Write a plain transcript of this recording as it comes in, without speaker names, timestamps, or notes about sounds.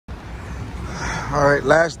All right,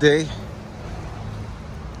 last day.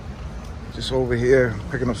 Just over here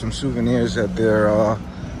picking up some souvenirs at their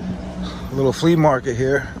little flea market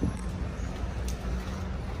here.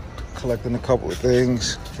 Collecting a couple of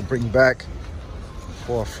things to bring back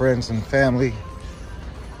for our friends and family.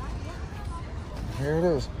 Here it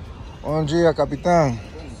is. Bom dia, Capitán.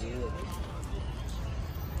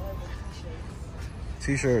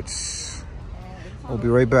 T-shirts. We'll be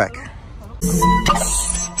right back.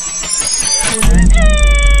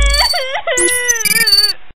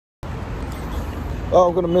 Oh,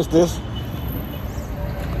 I'm gonna miss this.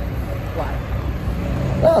 Why?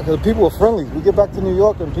 Yeah, because people are friendly. We get back to New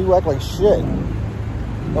York and people act like shit.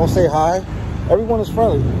 Don't say hi. Everyone is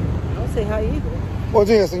friendly. Don't say hi either. Bom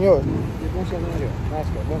dia, señor.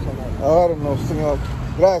 I don't know, señor.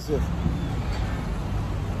 Gracias.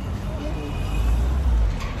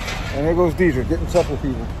 And there goes Deidre, getting tough with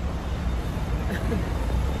people.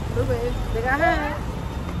 They got a hat.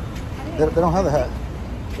 They don't have the hat.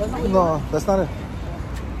 No, that's not it.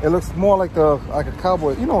 It looks more like a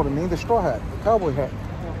cowboy. You know what I mean? The straw hat, the cowboy hat.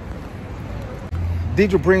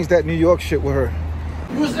 Deidre brings that New York shit with her.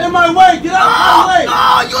 You was in my way. Get out of my way.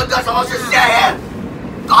 No, you're not supposed to stay here.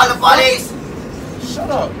 Call the police. Shut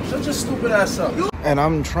up. Shut your stupid ass up. And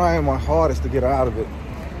I'm trying my hardest to get her out of it.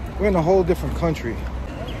 We're in a whole different country.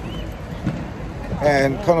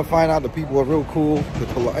 And come to find out the people are real cool,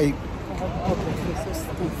 they're polite.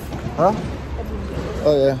 Huh?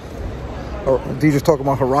 Oh yeah. Deidre's talking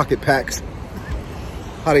about her rocket packs.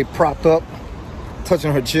 How they propped up,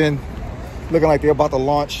 touching her chin, looking like they're about to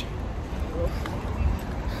launch.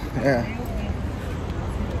 Yeah.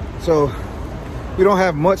 So we don't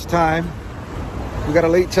have much time. We got a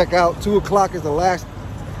late checkout. 2 o'clock is the last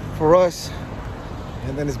for us.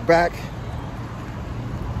 And then it's back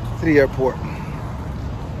to the airport.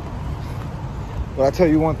 But I'll tell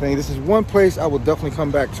you one thing, this is one place I will definitely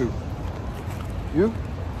come back to. You?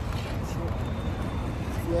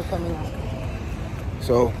 You're coming out.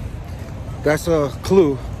 So that's a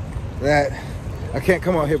clue that I can't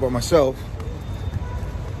come out here by myself.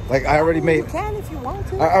 Like I already made, You can if you want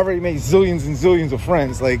to. I already made zillions and zillions of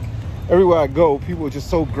friends. Like everywhere I go, people are just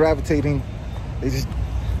so gravitating. They just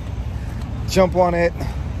jump on it,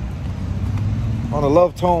 on the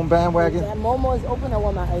love tone bandwagon. That Momo is open. I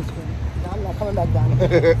want my ice cream. No, I'm not coming back down.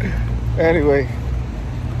 Anyway,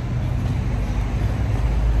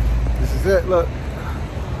 this is it. Look.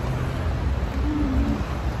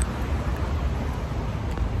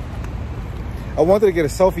 I wanted to get a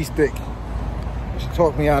selfie stick. She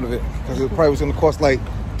talked me out of it because it probably was going to cost like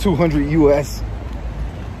 200 US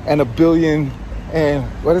and $1 billion and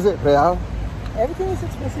what is it? Real? Everything is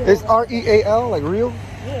expensive. It's R-E-A-L, like real?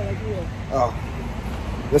 Yeah, like real. Oh,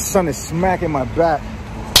 the sun is smacking my back.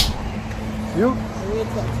 You?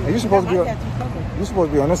 Are you supposed to be on? You're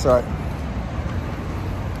supposed to be on this side.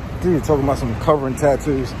 Dude, you're talking about some covering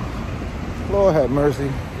tattoos. Lord have mercy.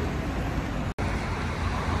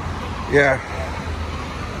 Yeah.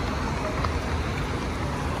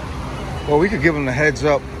 Well, we could give them the heads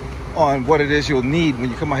up on what it is you'll need when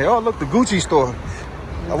you come out here. Oh, look, the Gucci store.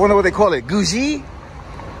 I wonder what they call it. Gucci?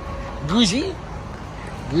 Gucci?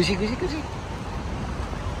 Gucci, Gucci, Gucci.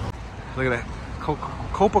 Look at that.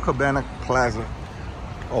 COPACABANA Plaza.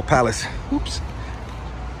 Oh, Palace. Oops.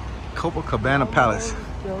 COPACABANA Palace.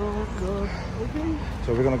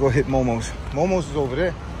 So we're going to go hit Momo's. Momo's is over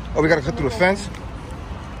there. Oh, we got to cut through the fence?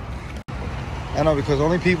 I know, because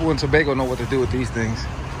only people in Tobago know what to do with these things.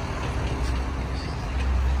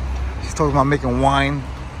 She's talking about making wine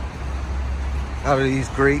out of these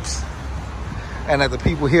grapes. And that the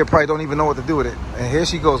people here probably don't even know what to do with it. And here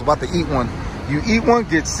she goes, about to eat one. You eat one,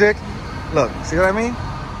 get sick. Look, see what I mean?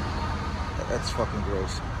 That's fucking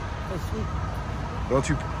gross. Don't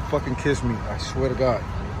you fucking kiss me. I swear to God.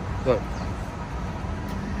 Look.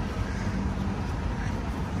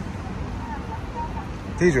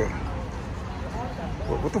 Deidre,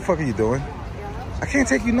 what the fuck are you doing? I can't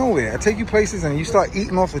take you nowhere. I take you places and you start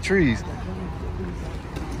eating off the trees.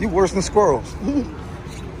 You worse than squirrels. Look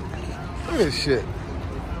at this shit.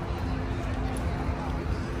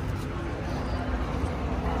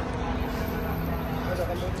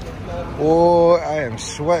 Boy, I am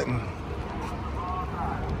sweating.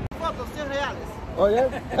 Oh yeah?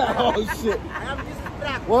 Oh shit.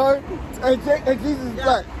 One, and Jesus is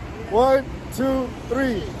black. 1, 2,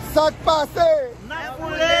 3. Sac passe.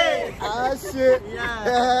 Ah shit.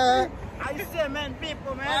 Yeah. I say, man,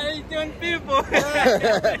 people, man. I don't people.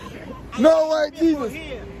 No white Jesus.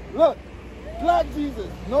 Look, black Jesus.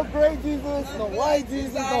 No gray Jesus. No white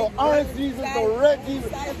Jesus. No orange Jesus. No red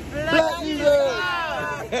Jesus. Black Jesus.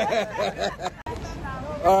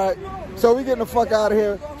 All right, so we getting the fuck out of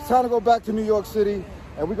here. It's time to go back to New York City,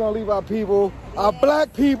 and we're gonna leave our people, our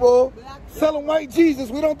black people, selling white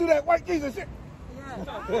Jesus. We don't do that white Jesus shit.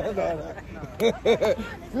 No. Do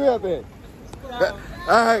that thing.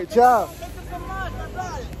 All right, ciao.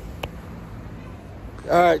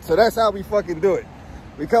 All right, so that's how we fucking do it.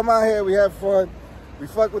 We come out here, we have fun, we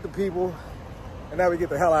fuck with the people, and now we get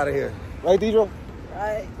the hell out of here. Right, Deidre?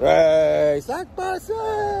 Right. Right.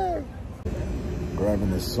 Sakpase!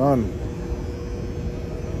 Grabbing the sun.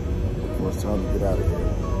 Before it's time to get out of here.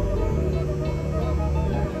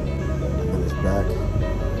 And it's back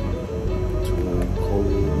to cold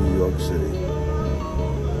New York City.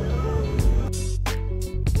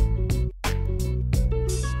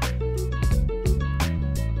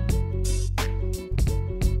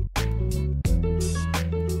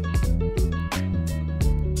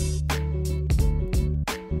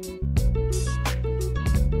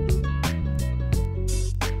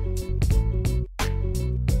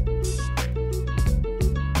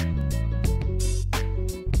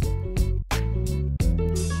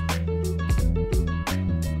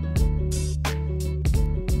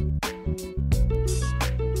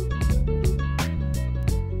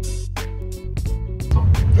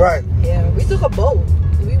 Right. Yeah, we took a boat.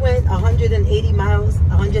 We went 180 miles,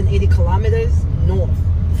 180 kilometers north.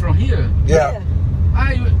 From here? Yeah.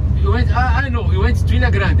 I know, you went to Ilha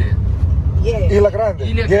Grande. Yeah. Ilha Grande.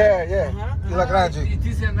 Ilha Grande. Yeah. Ilha Grande. It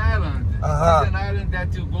is an island. It is an island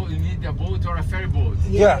that you need a boat or a ferry boat.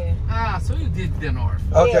 Yeah. So you did the north.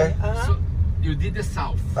 Okay. So you did the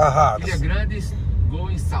south. Ilha Grande is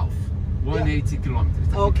going south, 180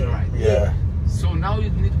 kilometers. Okay. Right. Yeah. So now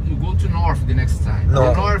you go to north the next time.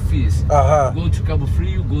 North. The north is go to Cabo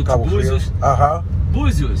Frio, go to Búzios.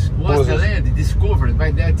 Búzios was the land discovered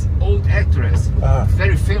by that old actress,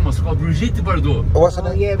 very famous, called Brigitte Bardot. What's her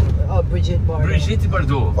name? Yeah, Brigitte Bardot. Brigitte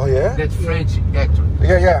Bardot. Oh yeah? That French actor.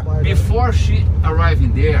 Yeah. Before she arrived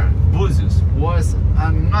in there, Búzios was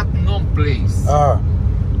a not known place.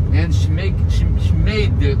 And she made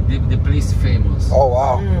the place famous. Oh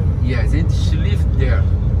wow. Yes, and she lived there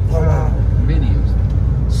for many years.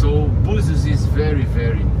 So Búzios is very,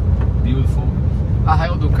 very beautiful.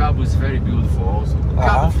 Arraial do Cabo is very beautiful also.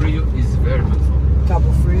 Cabo Frio is very beautiful.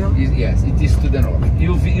 Cabo Frio? Yes, it is to the north.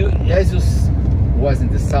 As you was in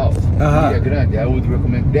the south, Ilha Grande, I would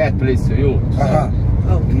recommend that place to you.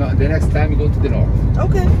 The next time you go to the north.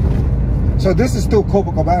 Okay. So this is still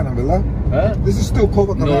Copacabana, Villa? Huh? This is still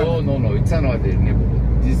Copacabana? No, it's another neighborhood.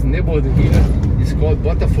 This neighborhood here is called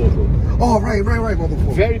Botafogo. Oh, right,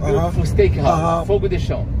 Botafogo. Very beautiful steakhouse, Fogo de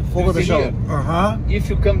Chão. Fogo de Chão. If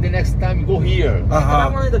you come the next time, go here. I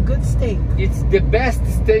wanted a good steak. It's the best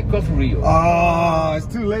steak of Rio. It's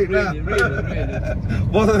too late now. Really.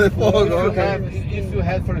 Botafogo, if you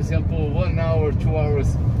had, for example, 1 hour, 2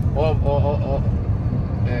 hours of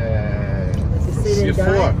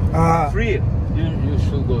before, free, you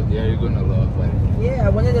should go there. You're gonna love it. Yeah, I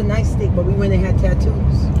wanted a nice steak, but we went and had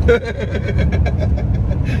tattoos.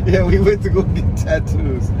 Yeah, we went to go get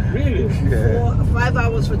tattoos. Really? Yeah. 5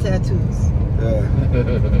 hours for tattoos. Yeah.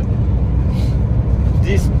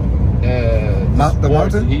 This the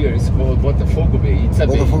mountain here is called Botafogo Bay. It's a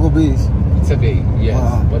Botafogo bay. Beach. It's a bay. Yes,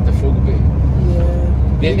 Botafogo Bay. Yeah.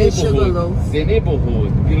 The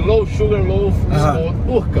neighborhood below Sugarloaf is called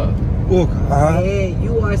Urca. Yeah,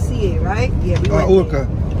 URCA, right? Yeah, we went Urca.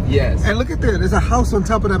 Yes. And look at that. There's a house on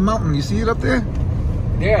top of that mountain. You see it up there?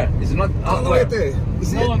 There. It's not up Look at there.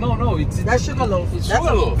 No. That's Sugarloaf. It's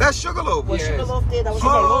Sugarloaf. That's Sugarloaf. What Sugarloaf did? That was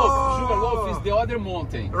Sugarloaf is the other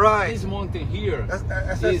mountain. Right. This mountain here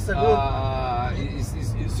is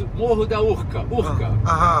Morro da Urca.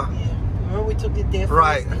 Remember we took it there first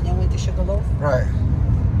Right. and then went to Sugarloaf? Right.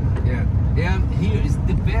 Yeah. And here is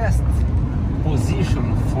the best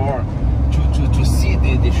position to see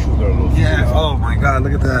the Sugarloaf. Yeah. Oh my God!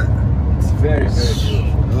 Look at that. It's very, very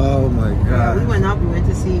beautiful. Oh my God. We went up. We went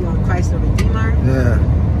to see Christ the Redeemer. Yeah.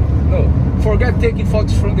 No, forget taking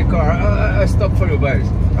photos from the car. I stop for you guys.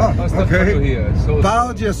 I'll stop for you here. So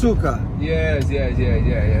Pau de açúcar. Yes.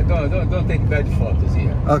 Don't take bad photos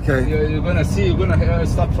here. Okay. You're gonna see. I'll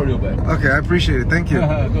stop for you, guys. Okay, I appreciate it. Thank you.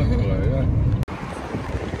 Don't worry.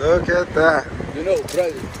 Look at that. You know,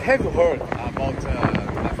 have you heard about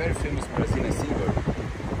a very famous Brazilian singer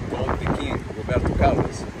called the King, Roberto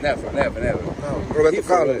Carlos? Never. No, Roberto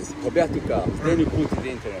Carlos. Roberto Carlos. Then you put it in the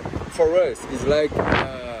internet. For us, it's like,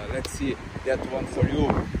 let's see, that one for you.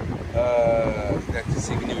 That is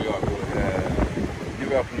in New York. New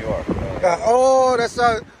York. That's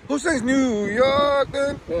who sings New York?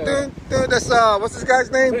 Dun. That's what's this guy's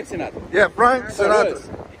name? Frank Sinatra. Yeah, Frank Sinatra.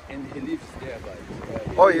 And he lives there, but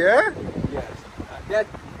oh yeah? yes.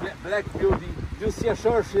 black building. Do you see a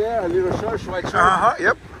church there? A little church, white church?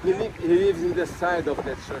 Yep. He lives in the side of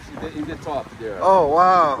that church, in the top there. Oh,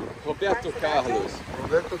 wow. Roberto Carlos.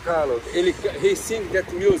 Roberto Carlos. He sings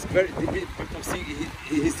that music. People sing.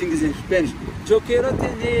 He sings in Spanish. Yo quiero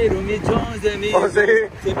tener millones de amigos. Oh, sí.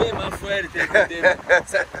 Se ve más fuerte.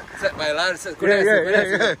 Bailar,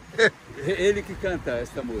 conhece? Ele que canta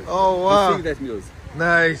esta música. Oh, wow. He sings that music.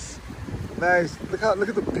 Nice. Nice. Look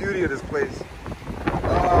at the beauty of this place.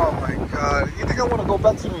 Oh my God. You think I want to go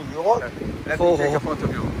back to New York? Let me take a photo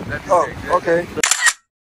of you. Okay.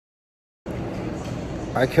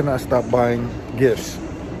 I cannot stop buying gifts.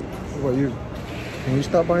 What about you? Can you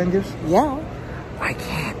stop buying gifts? Yeah. I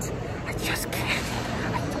can't. I just can't.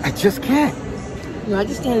 I just can't. No, I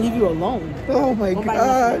just can't leave you alone. Oh my Nobody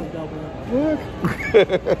God. Look.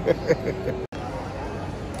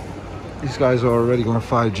 These guys are already going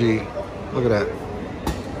 5G. Look at that.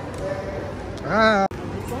 Ah.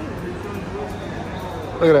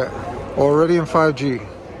 Look at that. Already in 5G.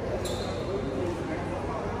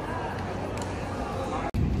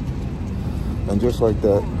 And just like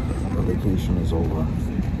that, the vacation is over.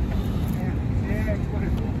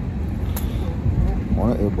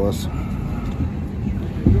 On an Airbus,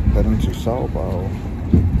 heading to Sao Paulo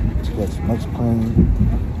to catch the next plane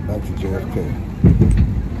back to JFK.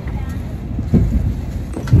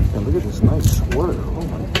 And look at this nice sweater. Oh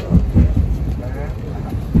my God.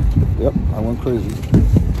 Yep, I went crazy.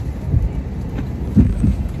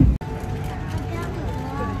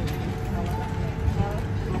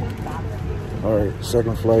 All right,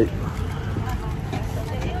 second flight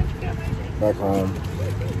back home.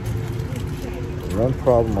 One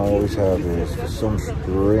problem I always have is, for some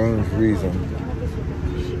strange reason,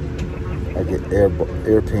 I get air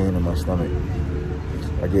pain in my stomach.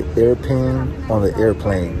 I get air pain on the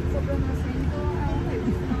airplane.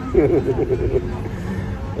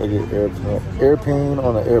 I get air pain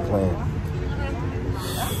on the airplane.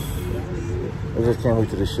 I just can't wait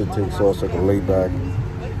till this shit takes off so I can lay back,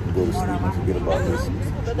 go to sleep and forget about this.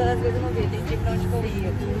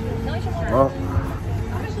 Well,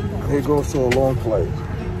 here goes to a long flight.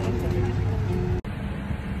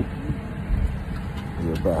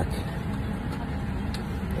 We're back.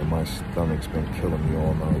 And my stomach's been killing me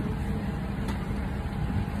all night.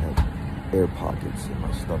 I have air pockets in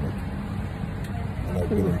my stomach. And I've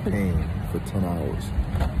been in pain for 10 hours.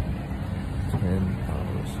 10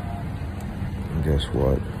 hours. And guess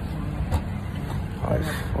what? I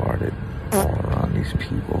farted all around these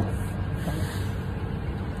people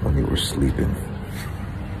when they were sleeping.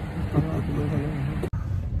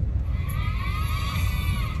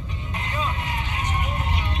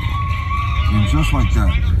 And just like that,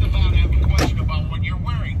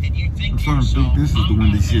 I'm starting to think this is the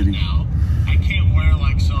Windy City. I can't wear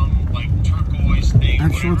like some turquoise thing. I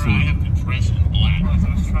have shorts on. I have to dress in black. I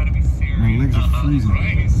was trying to be fair. My legs are freezing.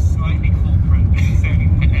 Right? It's slightly cold.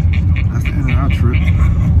 That's the end of our trip.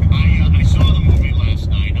 I saw the movie last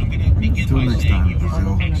night. I'm gonna begin Until by next saying time, you were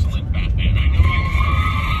Brazil. excellent.